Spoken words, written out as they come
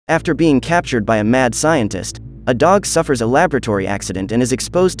After being captured by a mad scientist, a dog suffers a laboratory accident and is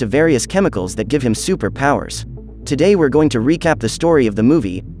exposed to various chemicals that give him superpowers. Today we're going to recap the story of the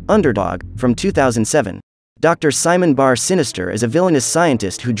movie, Underdog, from 2007. Dr. Simon Bar Sinister is a villainous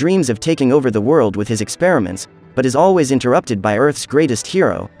scientist who dreams of taking over the world with his experiments, but is always interrupted by Earth's greatest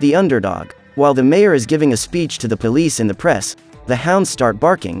hero, the underdog. While the mayor is giving a speech to the police and the press, the hounds start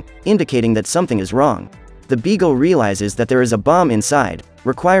barking, indicating that something is wrong. The beagle realizes that there is a bomb inside,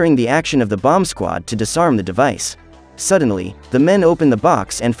 requiring the action of the bomb squad to disarm the device. Suddenly, the men open the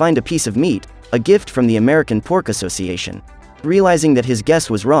box and find a piece of meat, a gift from the American Pork Association. Realizing that his guess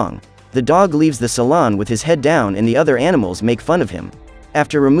was wrong, the dog leaves the salon with his head down and the other animals make fun of him.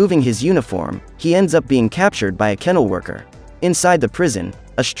 After removing his uniform, he ends up being captured by a kennel worker. Inside the prison,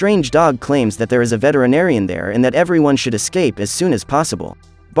 a strange dog claims that there is a veterinarian there and that everyone should escape as soon as possible.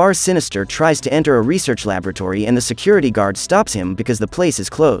 Bar Sinister tries to enter a research laboratory and the security guard stops him because the place is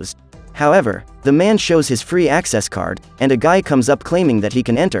closed. However, the man shows his free access card, and a guy comes up claiming that he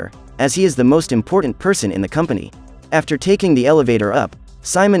can enter, as he is the most important person in the company. After taking the elevator up,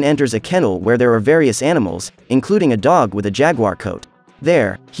 Simon enters a kennel where there are various animals, including a dog with a jaguar coat.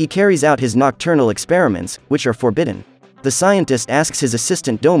 There, he carries out his nocturnal experiments, which are forbidden. The scientist asks his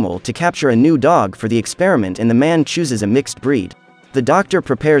assistant Domel to capture a new dog for the experiment and the man chooses a mixed breed. The doctor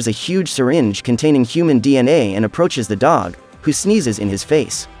prepares a huge syringe containing human DNA and approaches the dog, who sneezes in his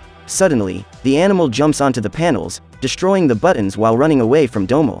face. Suddenly, the animal jumps onto the panels, destroying the buttons while running away from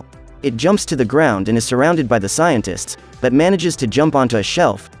Domel. It jumps to the ground and is surrounded by the scientists, but manages to jump onto a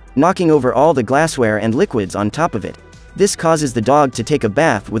shelf, knocking over all the glassware and liquids on top of it. This causes the dog to take a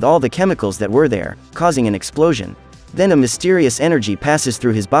bath with all the chemicals that were there, causing an explosion. Then a mysterious energy passes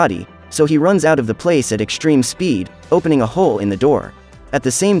through his body, so he runs out of the place at extreme speed, opening a hole in the door. At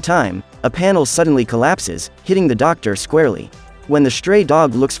the same time, a panel suddenly collapses, hitting the doctor squarely. When the stray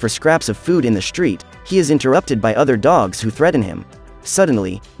dog looks for scraps of food in the street, he is interrupted by other dogs who threaten him.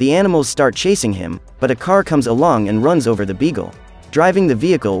 Suddenly, the animals start chasing him, but a car comes along and runs over the beagle. Driving the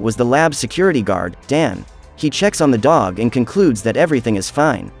vehicle was the lab security guard, Dan. He checks on the dog and concludes that everything is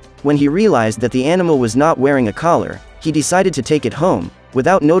fine. When he realized that the animal was not wearing a collar, he decided to take it home,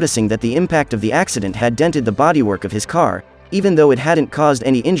 without noticing that the impact of the accident had dented the bodywork of his car, even though it hadn't caused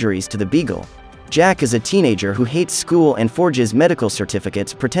any injuries to the beagle. Jack is a teenager who hates school and forges medical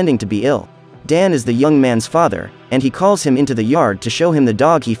certificates pretending to be ill. Dan is the young man's father, and he calls him into the yard to show him the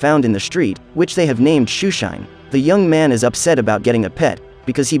dog he found in the street, which they have named Shoeshine. The young man is upset about getting a pet,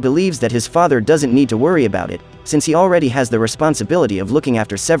 because he believes that his father doesn't need to worry about it, since he already has the responsibility of looking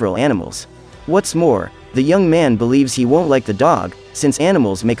after several animals. What's more, the young man believes he won't like the dog, since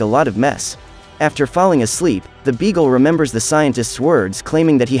animals make a lot of mess. After falling asleep, the beagle remembers the scientist's words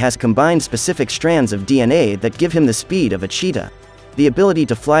claiming that he has combined specific strands of DNA that give him the speed of a cheetah, the ability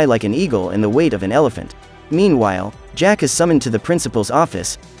to fly like an eagle and the weight of an elephant. Meanwhile, Jack is summoned to the principal's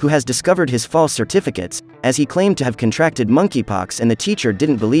office, who has discovered his false certificates, as he claimed to have contracted monkeypox and the teacher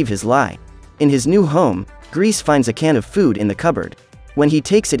didn't believe his lie. In his new home, Grease finds a can of food in the cupboard. When he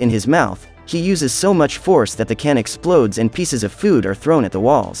takes it in his mouth, he uses so much force that the can explodes and pieces of food are thrown at the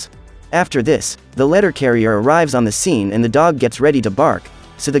walls. After this, the letter carrier arrives on the scene and the dog gets ready to bark,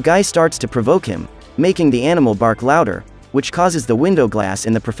 so the guy starts to provoke him, making the animal bark louder, which causes the window glass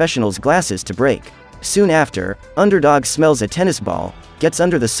in the professional's glasses to break. Soon after, Underdog smells a tennis ball, gets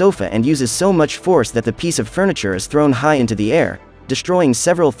under the sofa and uses so much force that the piece of furniture is thrown high into the air, destroying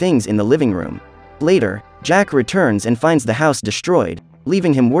several things in the living room. Later, Jack returns and finds the house destroyed,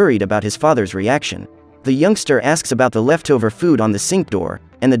 leaving him worried about his father's reaction. The youngster asks about the leftover food on the sink door,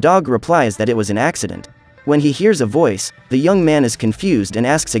 and the dog replies that it was an accident. When he hears a voice, the young man is confused and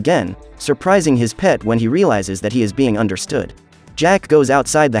asks again, surprising his pet when he realizes that he is being understood. Jack goes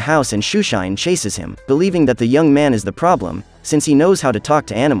outside the house and Shoeshine chases him, believing that the young man is the problem, since he knows how to talk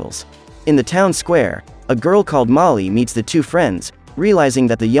to animals. In the town square, a girl called Molly meets the two friends, realizing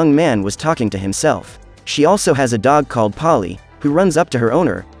that the young man was talking to himself. She also has a dog called Polly, who runs up to her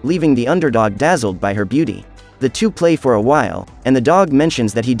owner, leaving the underdog dazzled by her beauty. The two play for a while, and the dog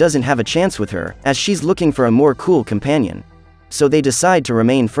mentions that he doesn't have a chance with her, as she's looking for a more cool companion. So they decide to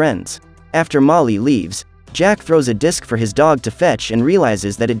remain friends. After Molly leaves, Jack throws a disc for his dog to fetch and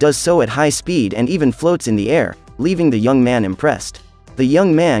realizes that it does so at high speed and even floats in the air, leaving the young man impressed. The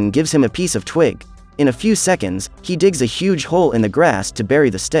young man gives him a piece of twig. In a few seconds, he digs a huge hole in the grass to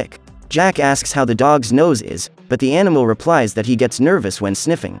bury the stick. Jack asks how the dog's nose is, but the animal replies that he gets nervous when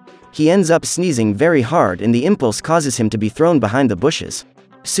sniffing. He ends up sneezing very hard and the impulse causes him to be thrown behind the bushes.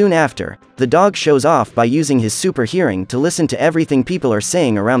 Soon after, the dog shows off by using his super hearing to listen to everything people are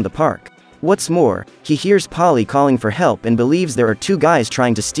saying around the park. What's more, he hears Polly calling for help and believes there are two guys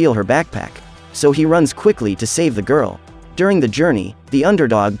trying to steal her backpack. So he runs quickly to save the girl. During the journey, the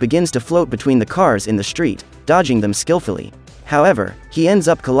underdog begins to float between the cars in the street, dodging them skillfully. However, he ends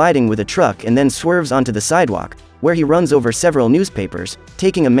up colliding with a truck and then swerves onto the sidewalk, where he runs over several newspapers,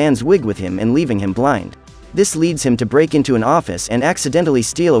 taking a man's wig with him and leaving him blind. This leads him to break into an office and accidentally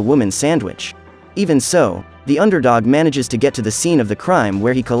steal a woman's sandwich. Even so, the underdog manages to get to the scene of the crime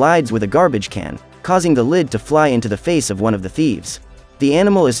where he collides with a garbage can, causing the lid to fly into the face of one of the thieves. The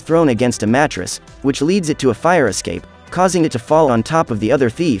animal is thrown against a mattress, which leads it to a fire escape, causing it to fall on top of the other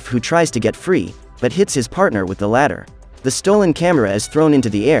thief who tries to get free, but hits his partner with the ladder. The stolen camera is thrown into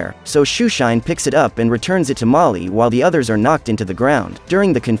the air, so Shoeshine picks it up and returns it to Molly while the others are knocked into the ground.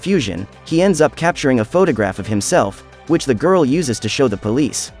 During the confusion, he ends up capturing a photograph of himself, which the girl uses to show the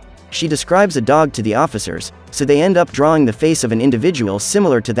police. She describes a dog to the officers, so they end up drawing the face of an individual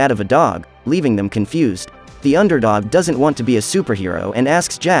similar to that of a dog, leaving them confused. The underdog doesn't want to be a superhero and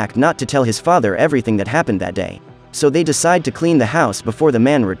asks Jack not to tell his father everything that happened that day. So they decide to clean the house before the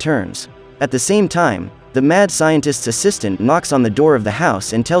man returns. At the same time, the mad scientist's assistant knocks on the door of the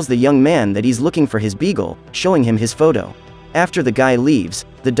house and tells the young man that he's looking for his beagle, showing him his photo. After the guy leaves,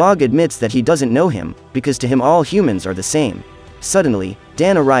 the dog admits that he doesn't know him, because to him all humans are the same. Suddenly,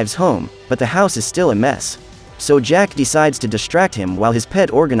 Dan arrives home, but the house is still a mess. So Jack decides to distract him while his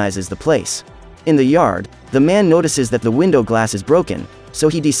pet organizes the place. In the yard, the man notices that the window glass is broken, so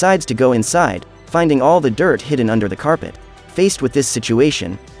he decides to go inside, finding all the dirt hidden under the carpet. Faced with this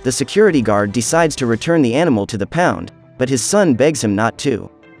situation, the security guard decides to return the animal to the pound, but his son begs him not to.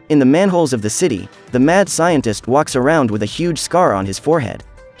 In the manholes of the city, the mad scientist walks around with a huge scar on his forehead.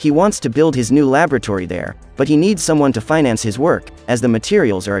 He wants to build his new laboratory there, but he needs someone to finance his work, as the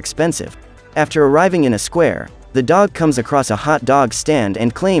materials are expensive. After arriving in a square, the dog comes across a hot dog stand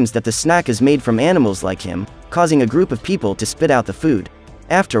and claims that the snack is made from animals like him, causing a group of people to spit out the food.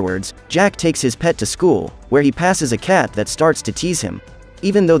 Afterwards, Jack takes his pet to school, where he passes a cat that starts to tease him.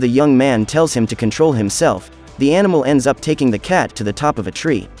 Even though the young man tells him to control himself, the animal ends up taking the cat to the top of a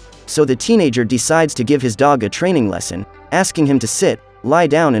tree. So the teenager decides to give his dog a training lesson, asking him to sit, lie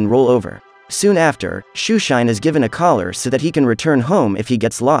down and roll over. Soon after, Shoeshine is given a collar so that he can return home if he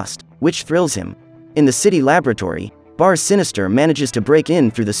gets lost, which thrills him. In the city laboratory, Bar Sinister manages to break in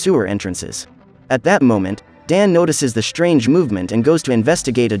through the sewer entrances. At that moment, Dan notices the strange movement and goes to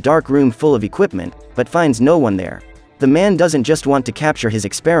investigate a dark room full of equipment, but finds no one there. The man doesn't just want to capture his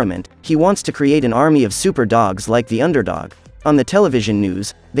experiment, he wants to create an army of super dogs like the underdog. On the television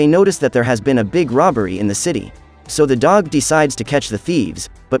news, they notice that there has been a big robbery in the city. So the dog decides to catch the thieves,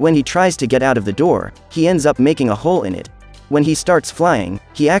 but when he tries to get out of the door, he ends up making a hole in it. When he starts flying,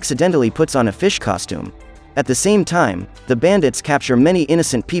 he accidentally puts on a fish costume. At the same time, the bandits capture many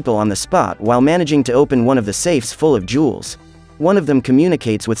innocent people on the spot while managing to open one of the safes full of jewels. One of them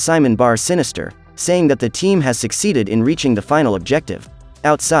communicates with Simon Bar Sinister, saying that the team has succeeded in reaching the final objective.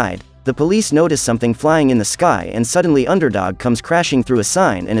 Outside, the police notice something flying in the sky and suddenly Underdog comes crashing through a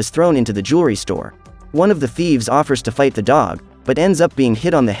sign and is thrown into the jewelry store. One of the thieves offers to fight the dog, but ends up being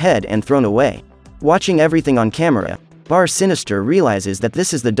hit on the head and thrown away. Watching everything on camera, Bar Sinister realizes that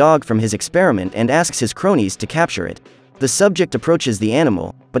this is the dog from his experiment and asks his cronies to capture it. The subject approaches the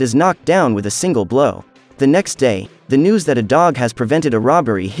animal, but is knocked down with a single blow. The next day, the news that a dog has prevented a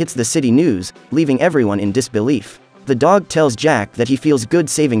robbery hits the city news, leaving everyone in disbelief. The dog tells Jack that he feels good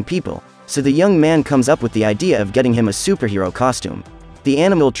saving people, so the young man comes up with the idea of getting him a superhero costume. The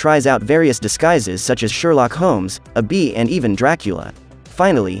animal tries out various disguises such as Sherlock Holmes, a bee and even Dracula.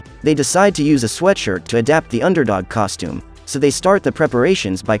 Finally, they decide to use a sweatshirt to adapt the underdog costume, so they start the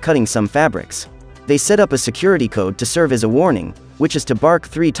preparations by cutting some fabrics. They set up a security code to serve as a warning, which is to bark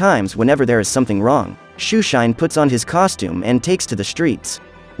 3 times whenever there is something wrong. Shoeshine puts on his costume and takes to the streets,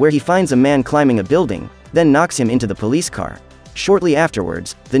 where he finds a man climbing a building, then knocks him into the police car. Shortly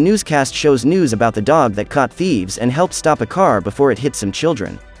afterwards, the newscast shows news about the dog that caught thieves and helped stop a car before it hit some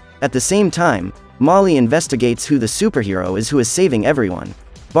children. At the same time, Molly investigates who the superhero is who is saving everyone.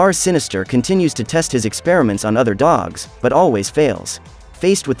 Bar Sinister continues to test his experiments on other dogs, but always fails.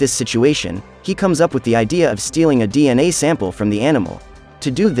 Faced with this situation, he comes up with the idea of stealing a DNA sample from the animal. To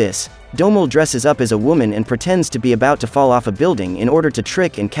do this, Domel dresses up as a woman and pretends to be about to fall off a building in order to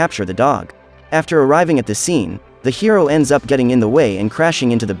trick and capture the dog. After arriving at the scene, the hero ends up getting in the way and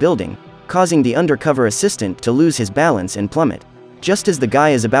crashing into the building, causing the undercover assistant to lose his balance and plummet. Just as the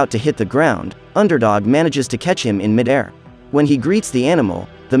guy is about to hit the ground, Underdog manages to catch him in midair. When he greets the animal,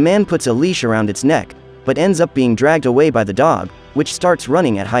 the man puts a leash around its neck, but ends up being dragged away by the dog, which starts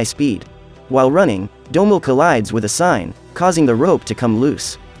running at high speed. While running, Domel collides with a sign, causing the rope to come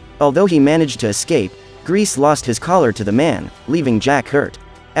loose. Although he managed to escape, Grease lost his collar to the man, leaving Jack hurt.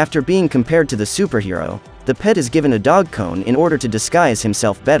 After being compared to the superhero, the pet is given a dog cone in order to disguise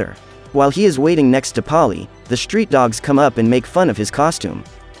himself better. While he is waiting next to Polly, the street dogs come up and make fun of his costume.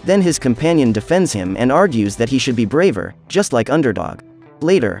 Then his companion defends him and argues that he should be braver, just like Underdog.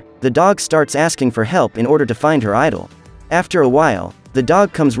 Later, the dog starts asking for help in order to find her idol. After a while, the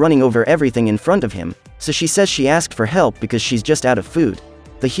dog comes running over everything in front of him, so she says she asked for help because she's just out of food.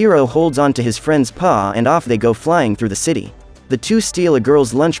 The hero holds on to his friend's paw and off they go flying through the city. The two steal a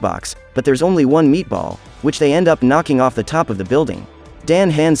girl's lunchbox, but there's only one meatball, which they end up knocking off the top of the building.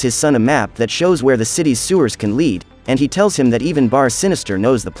 Dan hands his son a map that shows where the city's sewers can lead, and he tells him that even Bar Sinister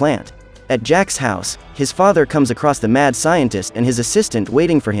knows the plant. At Jack's house, his father comes across the mad scientist and his assistant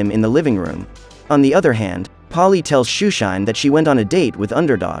waiting for him in the living room. On the other hand, Polly tells Shoeshine that she went on a date with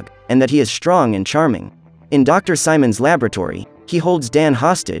Underdog, and that he is strong and charming. In Dr. Simon's laboratory, he holds Dan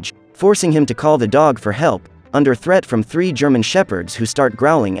hostage, forcing him to call the dog for help, under threat from 3 German shepherds who start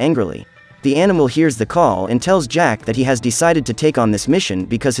growling angrily. The animal hears the call and tells Jack that he has decided to take on this mission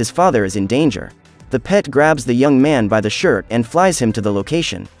because his father is in danger. The pet grabs the young man by the shirt and flies him to the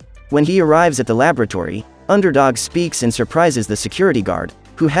location. When he arrives at the laboratory, Underdog speaks and surprises the security guard,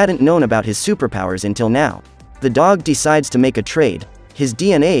 who hadn't known about his superpowers until now. The dog decides to make a trade, his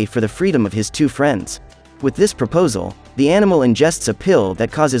DNA for the freedom of his 2 friends. With this proposal, the animal ingests a pill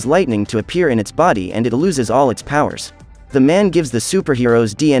that causes lightning to appear in its body and it loses all its powers. The man gives the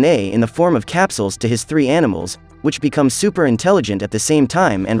superhero's DNA in the form of capsules to his 3 animals, which become super intelligent at the same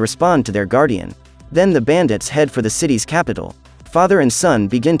time and respond to their guardian. Then the bandits head for the city's capital. Father and son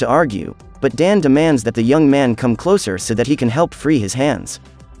begin to argue, but Dan demands that the young man come closer so that he can help free his hands.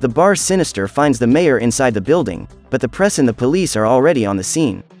 The Bar Sinister finds the mayor inside the building, but the press and the police are already on the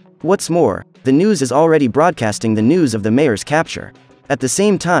scene. What's more, the news is already broadcasting the news of the mayor's capture. At the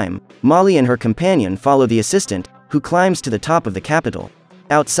same time, Molly and her companion follow the assistant, who climbs to the top of the Capitol.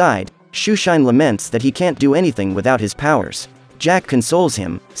 Outside, Shoeshine laments that he can't do anything without his powers. Jack consoles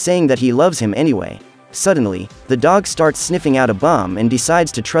him, saying that he loves him anyway. Suddenly, the dog starts sniffing out a bomb and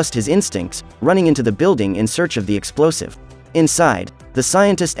decides to trust his instincts, running into the building in search of the explosive. Inside, the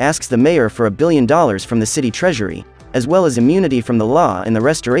scientist asks the mayor for $1 billion from the city treasury, as well as immunity from the law and the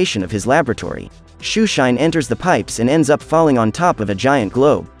restoration of his laboratory. Shoeshine enters the pipes and ends up falling on top of a giant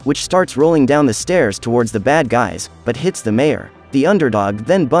globe, which starts rolling down the stairs towards the bad guys, but hits the mayor. The Underdog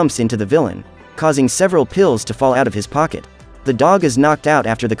then bumps into the villain, causing several pills to fall out of his pocket. The dog is knocked out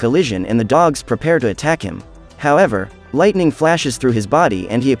after the collision and the dogs prepare to attack him. However, lightning flashes through his body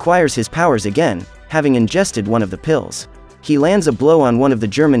and he acquires his powers again, having ingested one of the pills. He lands a blow on one of the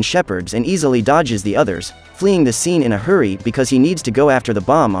German shepherds and easily dodges the others, fleeing the scene in a hurry because he needs to go after the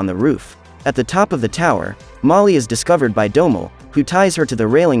bomb on the roof. At the top of the tower, Molly is discovered by Domel, who ties her to the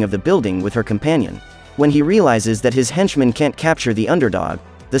railing of the building with her companion. When he realizes that his henchmen can't capture the Underdog,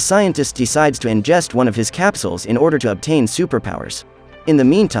 the scientist decides to ingest one of his capsules in order to obtain superpowers. In the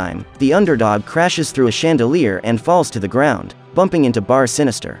meantime, the Underdog crashes through a chandelier and falls to the ground, bumping into Bar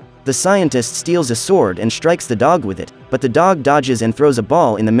Sinister. The scientist steals a sword and strikes the dog with it, but the dog dodges and throws a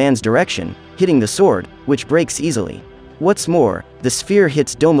ball in the man's direction, hitting the sword, which breaks easily. What's more, the sphere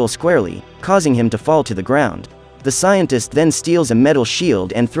hits Domel squarely, causing him to fall to the ground. The scientist then steals a metal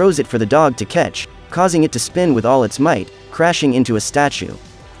shield and throws it for the dog to catch, causing it to spin with all its might, crashing into a statue.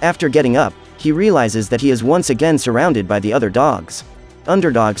 After getting up, he realizes that he is once again surrounded by the other dogs.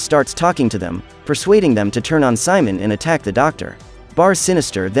 Underdog starts talking to them, persuading them to turn on Simon and attack the doctor. Bar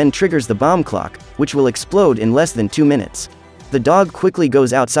Sinister then triggers the bomb clock, which will explode in less than 2 minutes. The dog quickly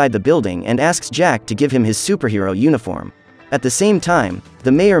goes outside the building and asks Jack to give him his superhero uniform. At the same time,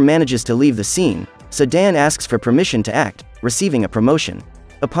 the mayor manages to leave the scene, so Dan asks for permission to act, receiving a promotion.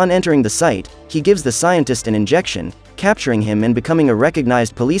 Upon entering the site, he gives the scientist an injection, capturing him and becoming a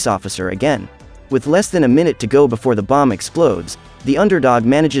recognized police officer again. With less than a minute to go before the bomb explodes, the Underdog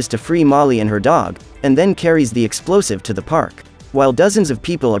manages to free Molly and her dog, and then carries the explosive to the park. While dozens of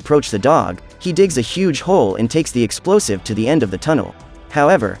people approach the dog, he digs a huge hole and takes the explosive to the end of the tunnel.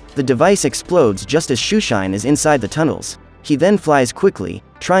 However, the device explodes just as Shoeshine is inside the tunnels. He then flies quickly,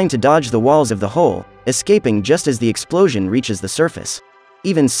 trying to dodge the walls of the hole, escaping just as the explosion reaches the surface.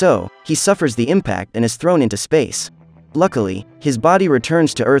 Even so, he suffers the impact and is thrown into space. Luckily, his body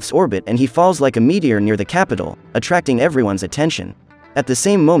returns to Earth's orbit and he falls like a meteor near the Capitol, attracting everyone's attention. At the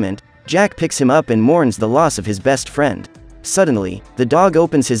same moment, Jack picks him up and mourns the loss of his best friend. Suddenly, the dog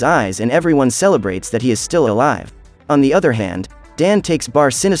opens his eyes and everyone celebrates that he is still alive. On the other hand, Dan takes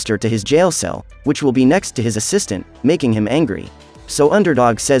Bar Sinister to his jail cell, which will be next to his assistant, making him angry. So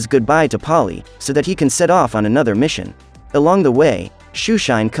Underdog says goodbye to Polly, so that he can set off on another mission. Along the way,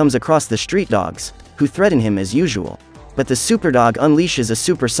 Shoeshine comes across the street dogs, who threaten him as usual. But the superdog unleashes a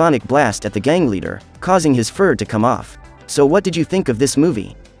supersonic blast at the gang leader, causing his fur to come off. So what did you think of this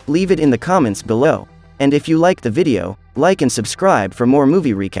movie? Leave it in the comments below. And if you liked the video, like and subscribe for more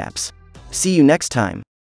movie recaps. See you next time.